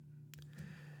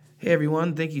Hey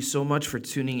everyone, thank you so much for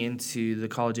tuning into the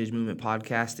College Age Movement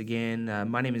podcast again.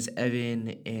 My name is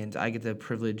Evan, and I get the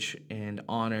privilege and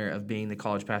honor of being the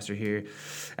college pastor here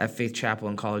at Faith Chapel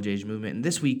and College Age Movement. And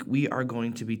this week, we are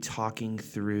going to be talking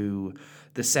through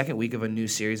the second week of a new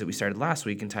series that we started last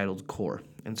week entitled Core.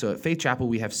 And so at Faith Chapel,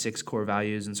 we have 6 core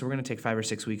values, and so we're going to take 5 or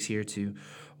 6 weeks here to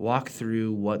walk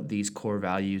through what these core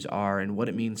values are and what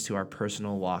it means to our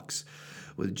personal walks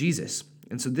with Jesus.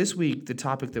 And so this week, the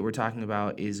topic that we're talking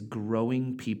about is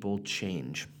growing people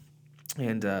change.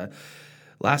 And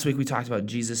last week, we talked about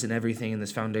Jesus and everything and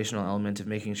this foundational element of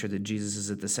making sure that Jesus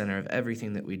is at the center of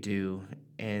everything that we do.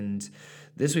 And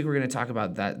this week, we're going to talk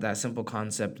about that simple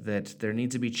concept that there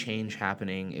needs to be change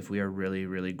happening if we are really,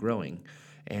 really growing.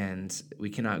 And we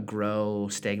cannot grow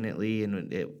stagnantly,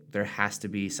 and there has to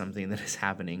be something that is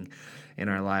happening in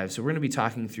our lives. So we're going to be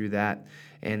talking through that.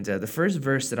 And the first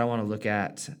verse that I want to look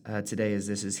at today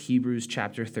is Hebrews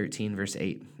chapter 13, verse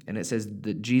 8. And it says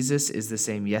that Jesus is the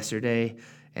same yesterday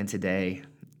and today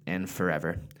and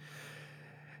forever.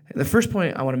 And the first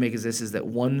point I want to make is that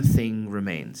one thing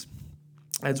remains.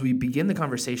 As we begin the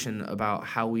conversation about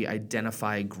how we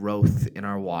identify growth in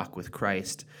our walk with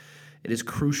Christ, it is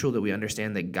crucial that we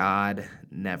understand that God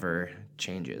never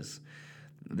changes.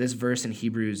 This verse in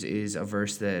Hebrews is a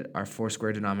verse that our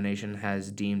Foursquare denomination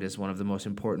has deemed as one of the most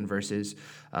important verses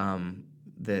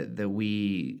that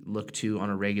we look to on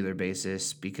a regular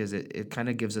basis, because it kind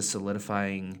of gives a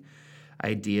solidifying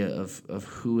idea of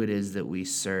who it is that we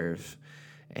serve.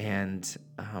 And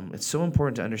it's so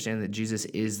important to understand that Jesus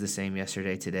is the same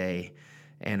yesterday, today,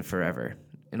 and forever.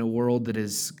 In a world that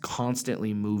is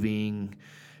constantly moving,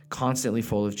 constantly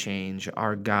full of change,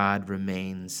 our God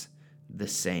remains the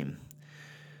same.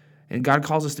 And God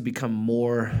calls us to become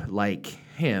more like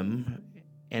Him,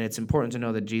 and it's important to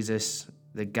know that Jesus,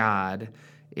 that God,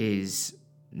 is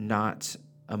not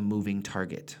a moving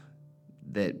target,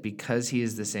 that because He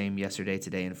is the same yesterday,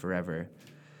 today, and forever,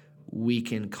 we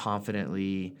can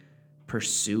confidently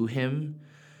pursue Him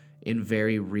in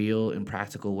very real and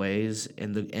practical ways,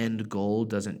 and the end goal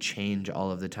doesn't change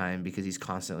all of the time because He's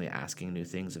constantly asking new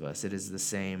things of us. It is the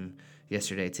same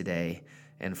yesterday, today,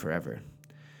 and forever.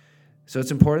 So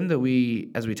it's important that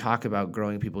as we talk about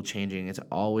growing people changing, it's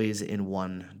always in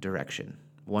one direction,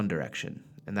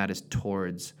 and that is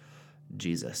towards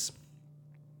Jesus.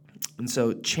 And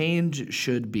so change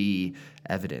should be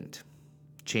evident.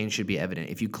 Change should be evident.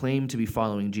 If you claim to be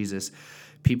following Jesus,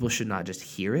 people should not just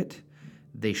hear it,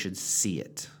 they should see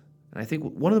it. And I think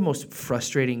one of the most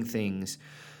frustrating things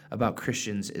about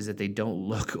Christians is that they don't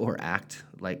look or act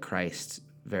like Christ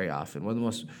very often. One of the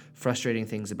most frustrating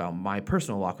things about my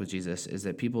personal walk with Jesus is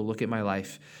that people look at my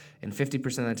life, and 50%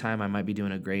 of the time I might be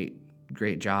doing a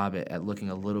great job at looking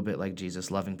a little bit like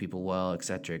Jesus, loving people well, et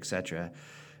cetera, et cetera.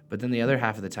 But then the other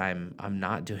half of the time, I'm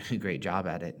not doing a great job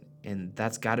at it. And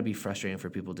that's got to be frustrating for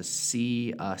people to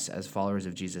see us as followers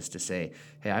of Jesus, to say,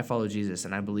 hey, I follow Jesus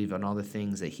and I believe on all the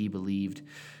things that He believed,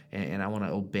 and I want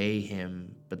to obey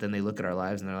Him. But then they look at our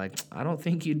lives and they're like, I don't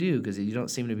think you do, because you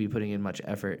don't seem to be putting in much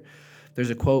effort. There's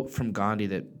a quote from Gandhi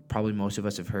that probably most of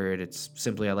us have heard. It's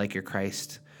simply, I like your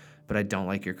Christ, but I don't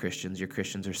like your Christians. Your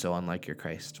Christians are so unlike your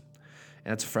Christ.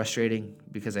 And that's frustrating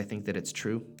because I think that it's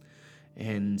true.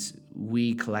 And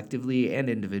we collectively and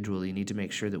individually need to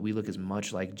make sure that we look as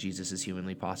much like Jesus as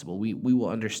humanly possible. We will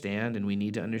understand, and we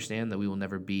need to understand, that we will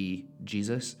never be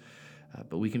Jesus,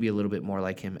 but we can be a little bit more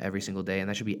like Him every single day, and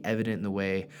that should be evident in the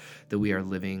way that we are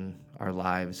living our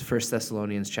lives. 1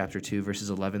 Thessalonians chapter 2, verses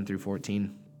 11 through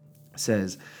 14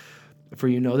 says, for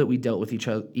you know that we dealt with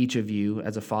each of you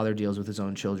as a father deals with his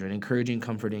own children, encouraging,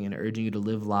 comforting, and urging you to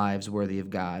live lives worthy of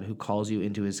God, who calls you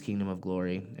into His kingdom of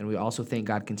glory. And we also thank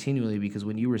God continually because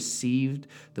when you received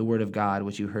the word of God,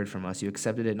 which you heard from us, you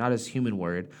accepted it not as human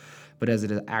word, but as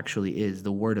it actually is,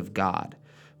 the word of God,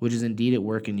 which is indeed at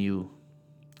work in you.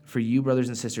 For you, brothers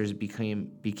and sisters,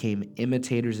 became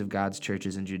imitators of God's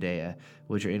churches in Judea,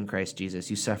 which are in Christ Jesus.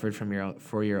 You suffered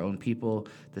for your own people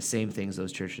the same things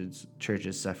those churches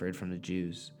suffered from the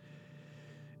Jews.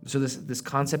 So this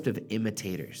concept of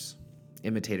imitators,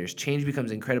 change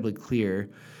becomes incredibly clear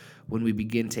when we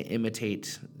begin to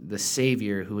imitate the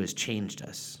Savior who has changed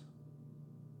us.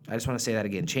 I just want to say that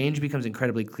again. Change becomes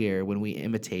incredibly clear when we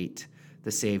imitate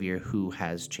the Savior who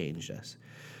has changed us.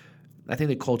 I think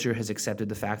the culture has accepted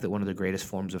the fact that one of the greatest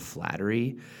forms of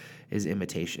flattery is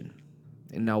imitation.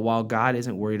 And now, while God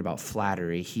isn't worried about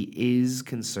flattery, He is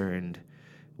concerned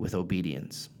with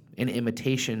obedience. An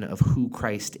imitation of who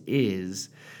Christ is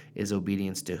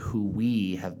obedience to who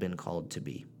we have been called to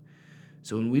be.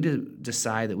 So when we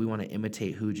decide that we want to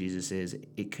imitate who Jesus is,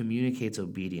 it communicates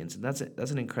obedience. And that's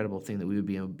an incredible thing, that we would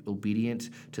be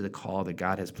obedient to the call that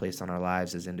God has placed on our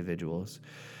lives as individuals.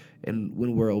 And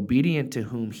when we're obedient to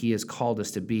whom he has called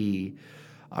us to be,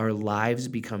 our lives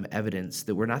become evidence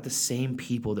that we're not the same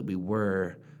people that we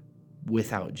were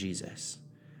without Jesus.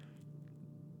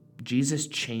 Jesus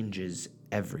changes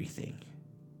everything.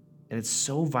 And it's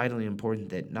so vitally important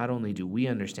that not only do we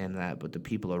understand that, but the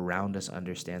people around us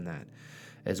understand that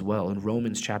as well. In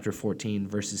Romans chapter 14,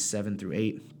 verses 7 through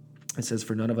 8, it says,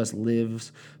 "For none of us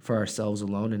lives for ourselves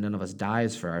alone, and none of us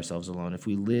dies for ourselves alone. If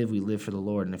we live for the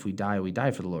Lord, and if we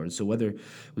die for the Lord." So whether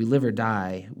we live or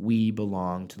die, we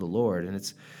belong to the Lord. And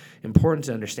it's important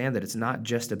to understand that it's not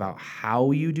just about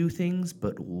how you do things,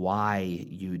 but why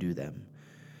you do them.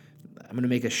 I'm going to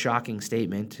make a shocking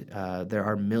statement. There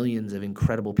are millions of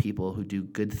incredible people who do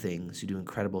good things, who do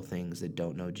incredible things, that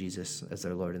don't know Jesus as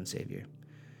their Lord and Savior.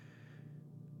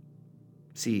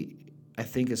 See, I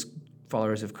think as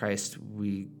followers of Christ,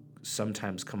 we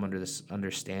sometimes come under this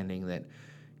understanding that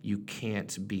you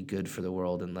can't be good for the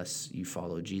world unless you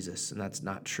follow Jesus, and that's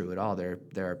not true at all. There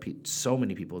are so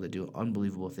many people that do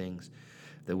unbelievable things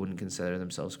that wouldn't consider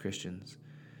themselves Christians.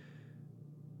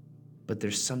 But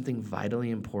there's something vitally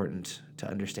important to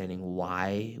understanding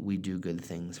why we do good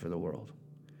things for the world.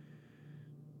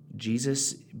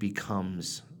 Jesus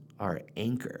becomes our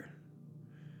anchor.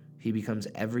 He becomes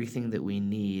everything that we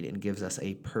need and gives us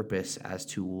a purpose as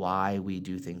to why we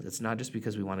do things. It's not just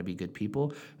because we want to be good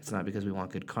people. It's not because we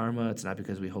want good karma. It's not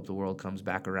because we hope the world comes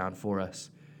back around for us.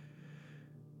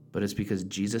 But it's because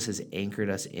Jesus has anchored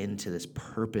us into this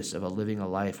purpose of living a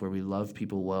life where we love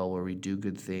people well, where we do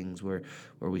good things, where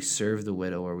we serve the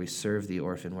widow, where we serve the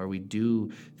orphan, where we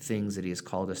do things that he has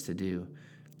called us to do.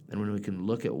 And when we can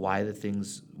look at why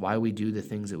we do the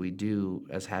things that we do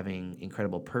as having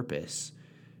incredible purpose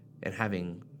and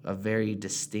having a very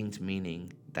distinct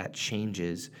meaning, that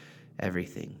changes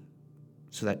everything.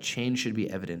 So that change should be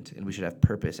evident, and we should have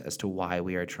purpose as to why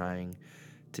we are trying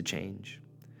to change.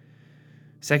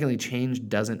 Secondly, change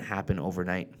doesn't happen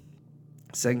overnight.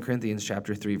 2 Corinthians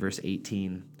chapter 3, verse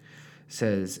 18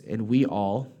 says, "And we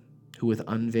all, who with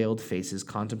unveiled faces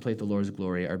contemplate the Lord's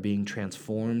glory, are being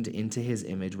transformed into his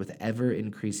image with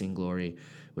ever-increasing glory,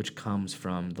 which comes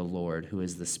from the Lord, who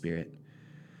is the Spirit."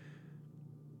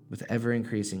 With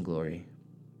ever-increasing glory.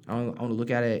 I want to look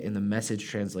at it in the Message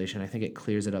translation. I think it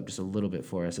clears it up just a little bit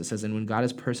for us. It says, "And when God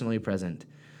is personally present,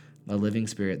 a living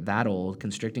spirit, that old,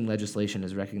 constricting legislation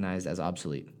is recognized as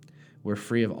obsolete. We're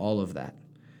free of all of that.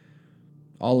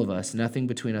 All of us, nothing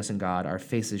between us and God, our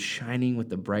faces shining with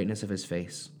the brightness of his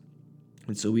face.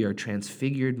 And so we are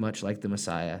transfigured much like the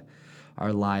Messiah,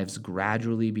 our lives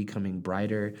gradually becoming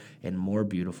brighter and more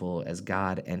beautiful as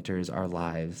God enters our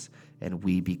lives and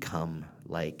we become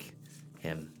like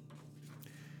him."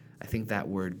 I think that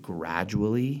word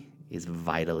gradually is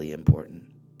vitally important.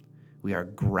 We are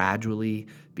gradually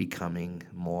becoming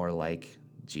more like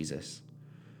Jesus.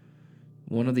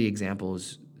 One of the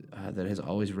examples that has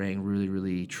always rang really,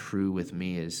 really true with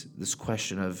me is this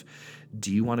question of,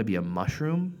 do you want to be a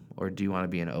mushroom or do you want to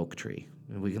be an oak tree?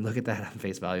 And we can look at that on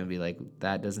face value and be like,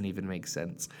 that doesn't even make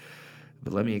sense.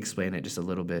 But let me explain it just a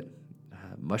little bit.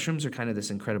 Mushrooms are kind of this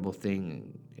incredible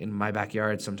thing. In my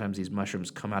backyard, sometimes these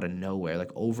mushrooms come out of nowhere.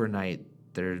 Like overnight,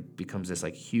 there becomes this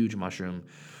like huge mushroom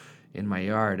in my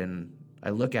yard, and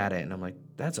I look at it and I'm like,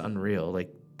 that's unreal.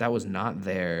 Like that was not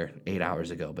there 8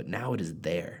 hours ago, but now it is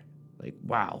there. Like,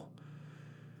 wow.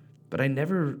 But I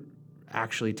never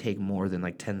actually take more than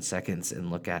like 10 seconds and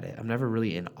look at it. I'm never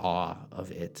really in awe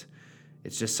of it.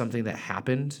 It's just something that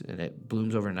happened and it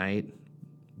blooms overnight.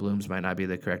 Blooms might not be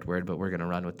the correct word, but we're going to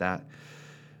run with that.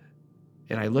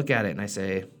 And I look at it and I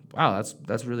say, wow,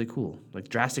 that's really cool. Like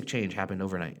drastic change happened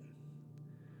overnight.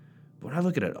 But when I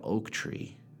look at an oak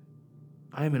tree,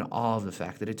 I am in awe of the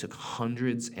fact that it took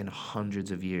hundreds and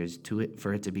hundreds of years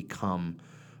for it to become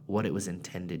what it was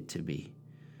intended to be.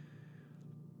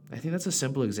 I think that's a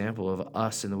simple example of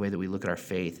us in the way that we look at our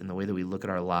faith and the way that we look at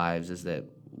our lives, is that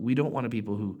we don't want to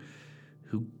people who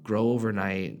grow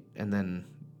overnight and then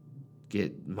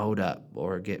get mowed up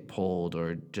or get pulled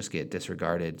or just get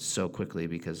disregarded so quickly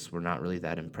because we're not really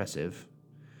that impressive.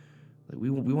 Like we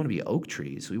want to be oak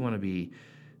trees. We want to be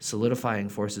solidifying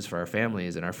forces for our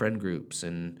families and our friend groups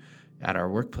and at our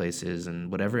workplaces and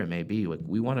whatever it may be. Like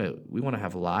we want to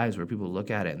have lives where people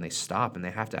look at it and they stop and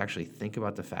they have to actually think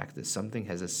about the fact that something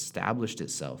has established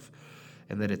itself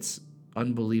and that it's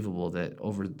unbelievable that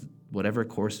over whatever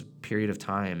period of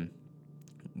time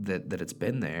that it's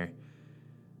been there,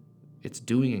 it's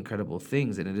doing incredible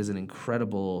things, and it is an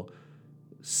incredible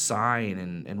sign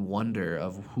and wonder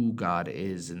of who God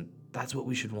is and That's what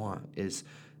we should want, is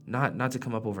not to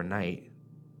come up overnight,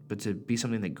 but to be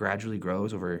something that gradually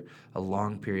grows over a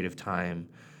long period of time,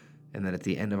 and that at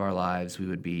the end of our lives, we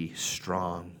would be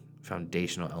strong,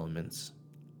 foundational elements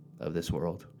of this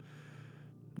world.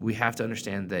 We have to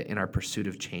understand that in our pursuit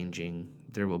of changing,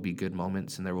 there will be good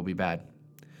moments and there will be bad.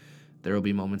 There will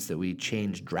be moments that we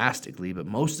change drastically, but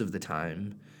most of the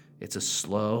time, it's a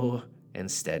slow and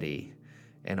steady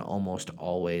and almost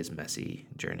always messy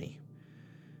journey.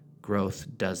 Growth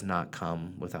does not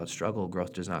come without struggle.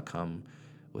 Growth does not come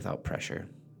without pressure.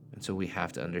 And so we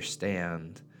have to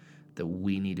understand that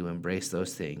we need to embrace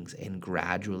those things and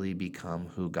gradually become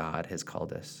who God has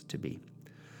called us to be.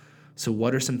 So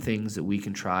what are some things that we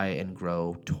can try and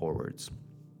grow towards?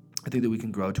 I think that we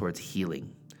can grow towards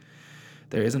healing.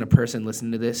 There isn't a person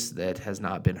listening to this that has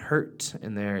not been hurt,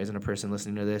 and there isn't a person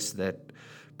listening to this that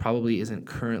probably isn't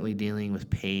currently dealing with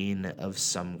pain of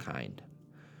some kind.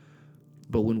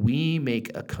 But when we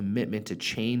make a commitment to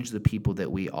change the people that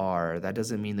we are, that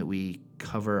doesn't mean that we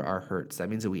cover our hurts. That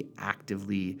means that we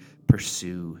actively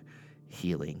pursue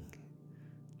healing.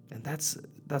 And that's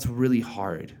really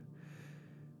hard.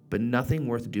 But nothing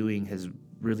worth doing has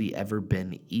really ever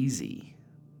been easy.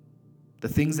 The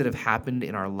things that have happened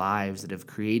in our lives that have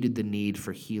created the need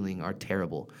for healing are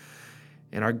terrible.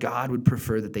 And our God would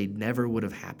prefer that they never would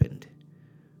have happened.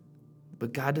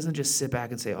 But God doesn't just sit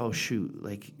back and say, oh, shoot,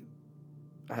 like,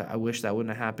 I wish that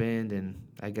wouldn't have happened, and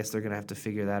I guess they're going to have to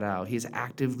figure that out. He is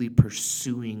actively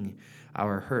pursuing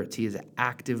our hurts. He is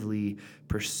actively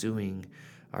pursuing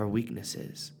our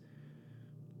weaknesses.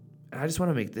 And I just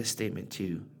want to make this statement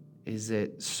too, is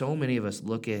that so many of us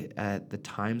look at the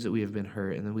times that we have been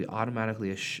hurt, and then we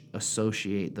automatically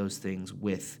associate those things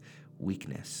with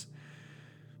weakness.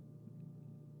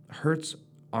 Hurts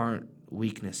aren't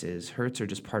weaknesses. Hurts are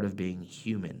just part of being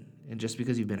human. And just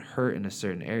because you've been hurt in a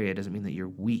certain area doesn't mean that you're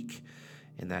weak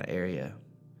in that area.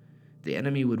 The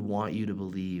enemy would want you to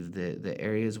believe that the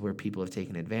areas where people have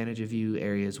taken advantage of you,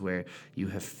 areas where you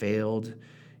have failed,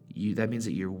 that means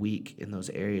that you're weak in those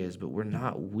areas. But we're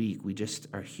not weak. We just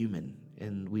are human,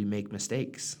 and we make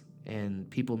mistakes, and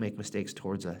people make mistakes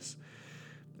towards us.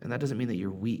 And that doesn't mean that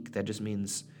you're weak. That just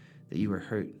means that you were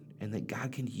hurt, and that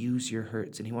God can use your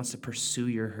hurts, and he wants to pursue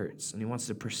your hurts, and he wants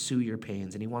to pursue your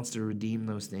pains, and he wants to redeem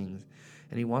those things,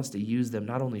 and he wants to use them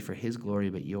not only for his glory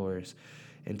but yours,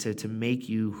 and to make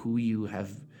you who you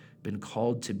have been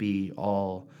called to be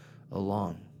all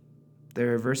along.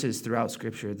 There are verses throughout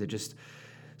Scripture that just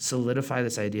solidify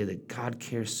this idea that God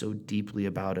cares so deeply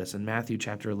about us. In Matthew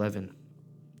chapter 11,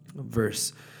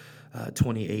 verse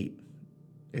 28,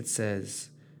 it says,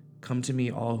 "Come to me,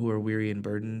 all who are weary and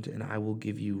burdened, and I will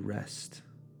give you rest."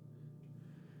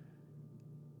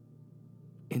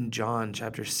 In John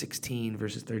chapter 16,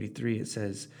 verses 33, it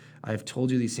says, "I have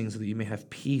told you these things so that you may have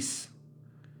peace.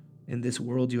 In this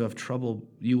world you will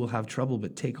have trouble,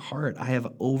 but take heart. I have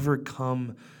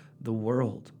overcome the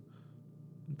world."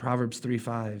 Proverbs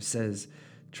 3:5 says,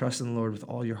 "Trust in the Lord with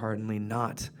all your heart and lean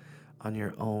not on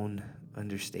your own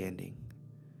understanding."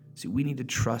 See, we need to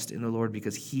trust in the Lord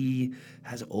because he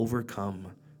has overcome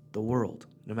the world.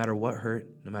 No matter what hurt,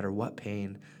 no matter what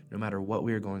pain, no matter what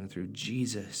we are going through,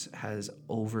 Jesus has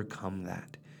overcome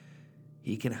that.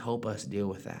 He can help us deal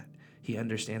with that. He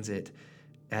understands it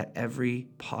at every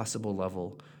possible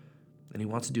level, and he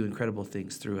wants to do incredible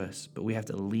things through us, but we have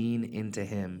to lean into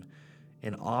him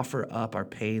and offer up our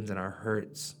pains and our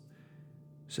hurts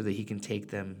so that he can take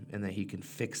them and that he can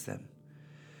fix them.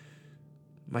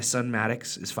 My son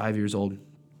Maddox is 5 years old,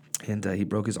 and he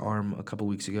broke his arm a couple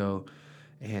weeks ago,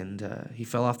 and he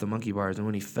fell off the monkey bars. And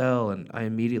when he fell, and I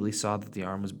immediately saw that the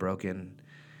arm was broken,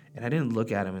 and I didn't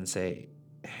look at him and say,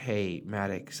 "Hey,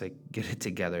 Maddox, like, get it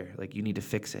together. Like, you need to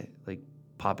fix it. Like,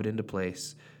 pop it into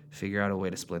place, figure out a way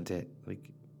to splint it. Like,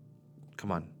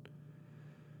 come on."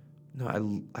 No,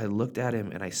 I looked at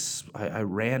him, and I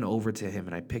ran over to him,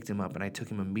 and I picked him up, and I took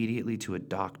him immediately to a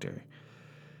doctor,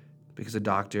 because a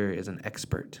doctor is an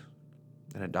expert,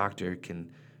 and a doctor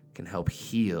can help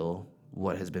heal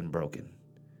what has been broken.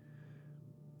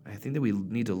 I think that we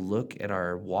need to look at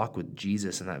our walk with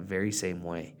Jesus in that very same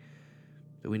way,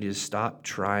 that we need to stop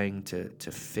trying to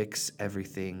fix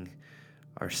everything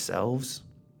ourselves.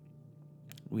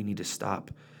 We need to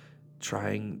stop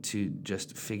trying to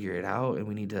just figure it out, and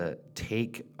we need to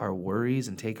take our worries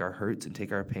and take our hurts and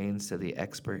take our pains to the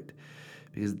expert,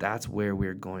 because that's where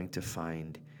we're going to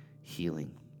find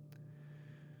healing.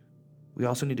 We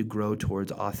also need to grow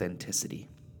towards authenticity.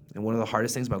 And one of the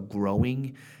hardest things about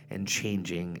growing and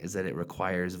changing is that it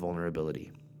requires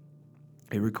vulnerability.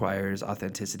 It requires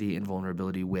authenticity and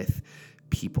vulnerability with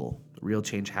people. Real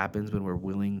change happens when we're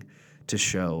willing to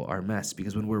show our mess,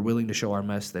 because when we're willing to show our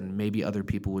mess, then maybe other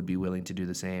people would be willing to do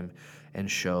the same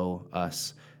and show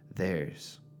us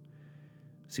theirs.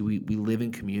 See, we live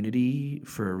in community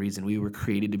for a reason. We were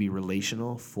created to be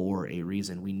relational for a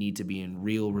reason. We need to be in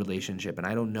real relationship. And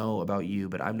I don't know about you,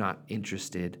 but I'm not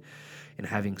interested in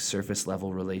having surface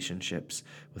level relationships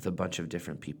with a bunch of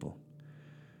different people.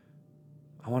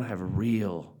 I want to have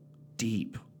real,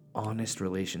 deep, honest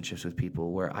relationships with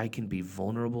people where I can be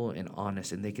vulnerable and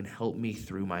honest, and they can help me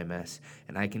through my mess,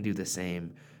 and I can do the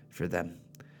same for them.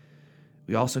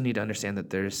 We also need to understand that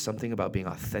there's something about being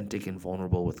authentic and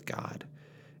vulnerable with God.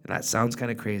 And that sounds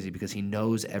kind of crazy because he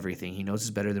knows everything. He knows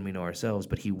us better than we know ourselves,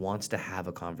 but he wants to have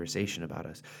a conversation about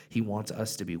us. He wants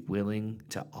us to be willing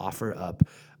to offer up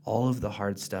all of the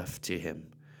hard stuff to him.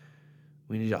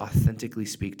 We need to authentically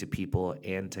speak to people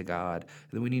and to God.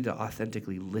 And then we need to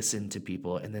authentically listen to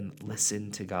people and then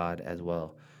listen to God as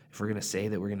well. If we're going to say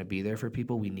that we're going to be there for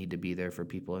people, we need to be there for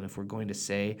people. And if we're going to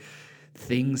say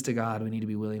things to God, we need to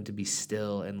be willing to be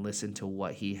still and listen to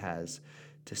what he has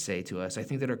to say to us. I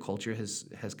think that our culture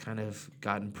has kind of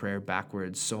gotten prayer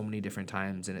backwards so many different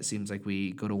times, and it seems like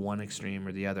we go to one extreme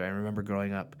or the other. I remember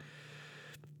growing up,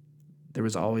 there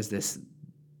was always this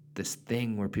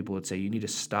thing where people would say, you need to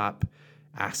stop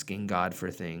asking God for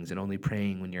things and only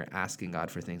praying when you're asking God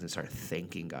for things, and start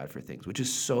thanking God for things, which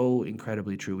is so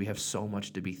incredibly true. We have so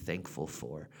much to be thankful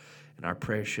for, and our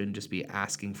prayer shouldn't just be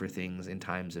asking for things in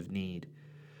times of need.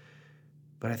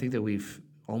 But I think that we've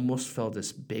almost felt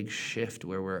this big shift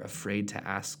where we're afraid to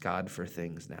ask God for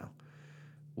things now,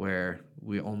 where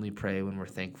we only pray when we're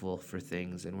thankful for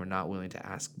things, and we're not willing to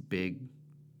ask big,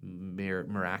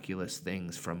 miraculous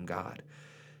things from God.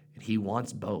 And he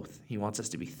wants both. He wants us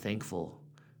to be thankful,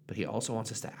 but he also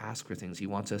wants us to ask for things. He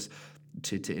wants us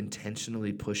to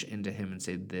intentionally push into him and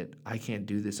say that I can't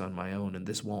do this on my own, and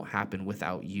this won't happen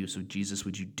without you. So Jesus,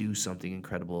 would you do something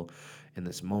incredible in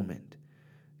this moment?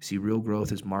 See, real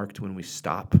growth is marked when we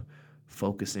stop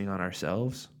focusing on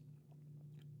ourselves,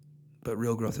 but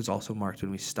real growth is also marked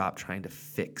when we stop trying to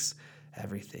fix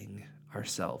everything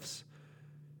ourselves.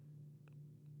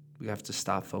 We have to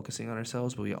stop focusing on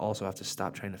ourselves, but we also have to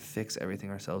stop trying to fix everything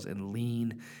ourselves and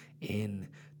lean in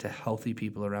to healthy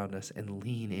people around us and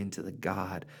lean into the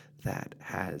God that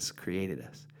has created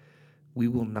us. We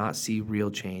will not see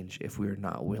real change if we are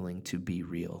not willing to be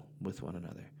real with one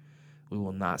another. We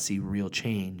will not see real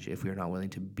change if we are not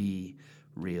willing to be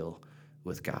real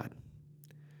with God.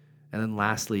 And then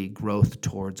lastly, growth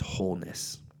towards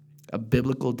wholeness. A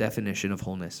biblical definition of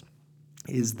wholeness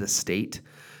is the state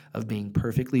of being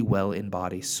perfectly well in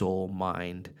body, soul,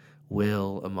 mind,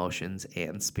 will, emotions,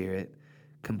 and spirit,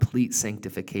 complete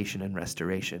sanctification and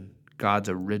restoration, God's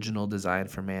original design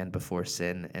for man before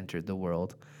sin entered the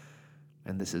world.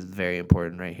 And this is very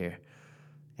important right here.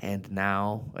 And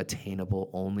now attainable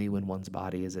only when one's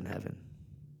body is in heaven.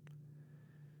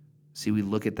 See, we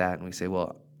look at that and we say,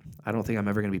 well, I don't think I'm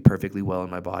ever going to be perfectly well in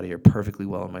my body or perfectly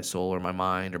well in my soul or my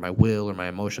mind or my will or my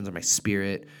emotions or my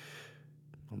spirit.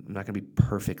 I'm not going to be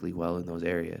perfectly well in those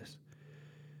areas.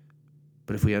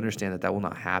 But if we understand that that will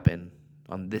not happen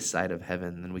on this side of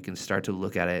heaven, then we can start to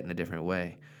look at it in a different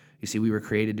way. You see, we were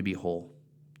created to be whole.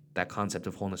 That concept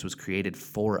of wholeness was created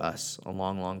for us a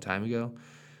long, long time ago,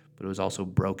 but it was also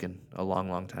broken a long,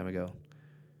 long time ago.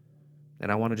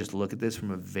 And I want to just look at this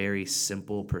from a very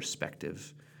simple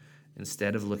perspective.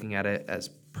 Instead of looking at it as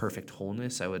perfect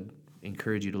wholeness, I would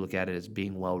encourage you to look at it as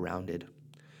being well-rounded.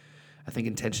 I think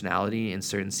intentionality in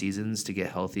certain seasons to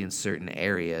get healthy in certain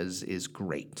areas is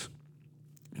great.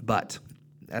 But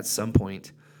at some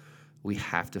point, we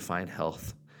have to find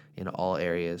health in all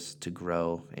areas to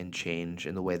grow and change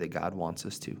in the way that God wants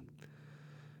us to.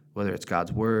 Whether it's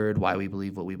God's word, why we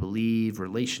believe what we believe,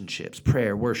 relationships,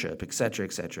 prayer, worship,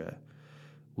 etc.,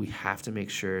 we have to make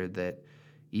sure that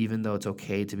even though it's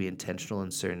okay to be intentional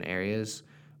in certain areas,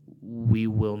 we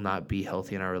will not be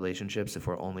healthy in our relationships if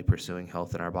we're only pursuing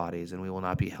health in our bodies, and we will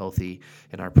not be healthy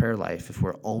in our prayer life if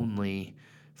we're only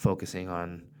focusing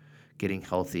on getting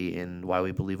healthy in why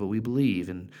we believe what we believe,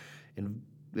 and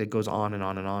it goes on and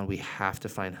on and on. We have to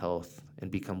find health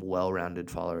and become well-rounded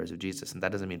followers of Jesus. And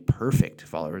that doesn't mean perfect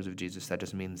followers of Jesus. That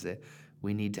just means that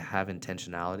we need to have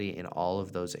intentionality in all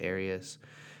of those areas.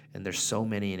 And there's so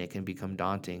many, and it can become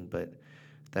daunting, but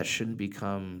that shouldn't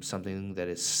become something that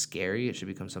is scary. It should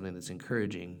become something that's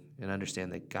encouraging, and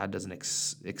understand that God doesn't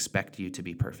expect you to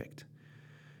be perfect,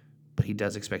 but he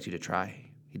does expect you to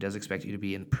try. He does expect you to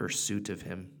be in pursuit of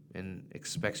him and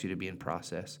expects you to be in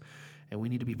process. And we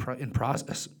need to be in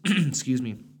process,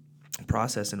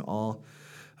 process in all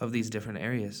of these different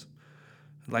areas.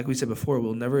 Like we said before,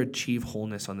 we'll never achieve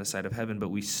wholeness on this side of heaven, but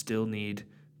we still need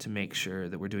to make sure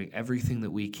that we're doing everything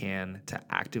that we can to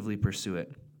actively pursue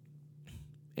it.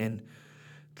 And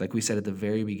like we said at the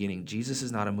very beginning, Jesus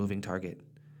is not a moving target.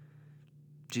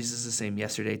 Jesus is the same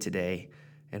yesterday, today,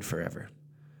 and forever.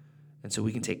 And so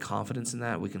we can take confidence in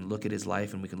that. We can look at his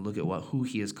life and we can look at who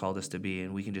he has called us to be,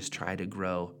 and we can just try to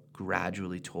grow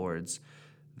gradually towards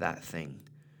that thing,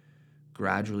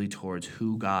 gradually towards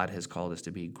who God has called us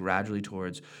to be, gradually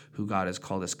towards who God has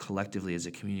called us collectively as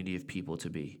a community of people to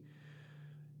be.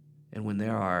 And when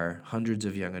there are hundreds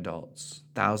of young adults,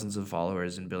 thousands of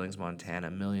followers in Billings,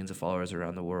 Montana, millions of followers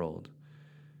around the world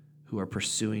who are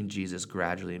pursuing Jesus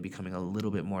gradually and becoming a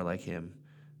little bit more like him,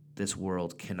 this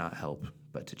world cannot help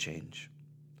but to change.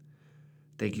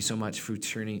 Thank you so much for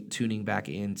tuning back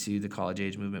into the College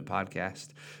Age Movement podcast.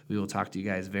 We will talk to you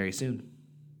guys very soon.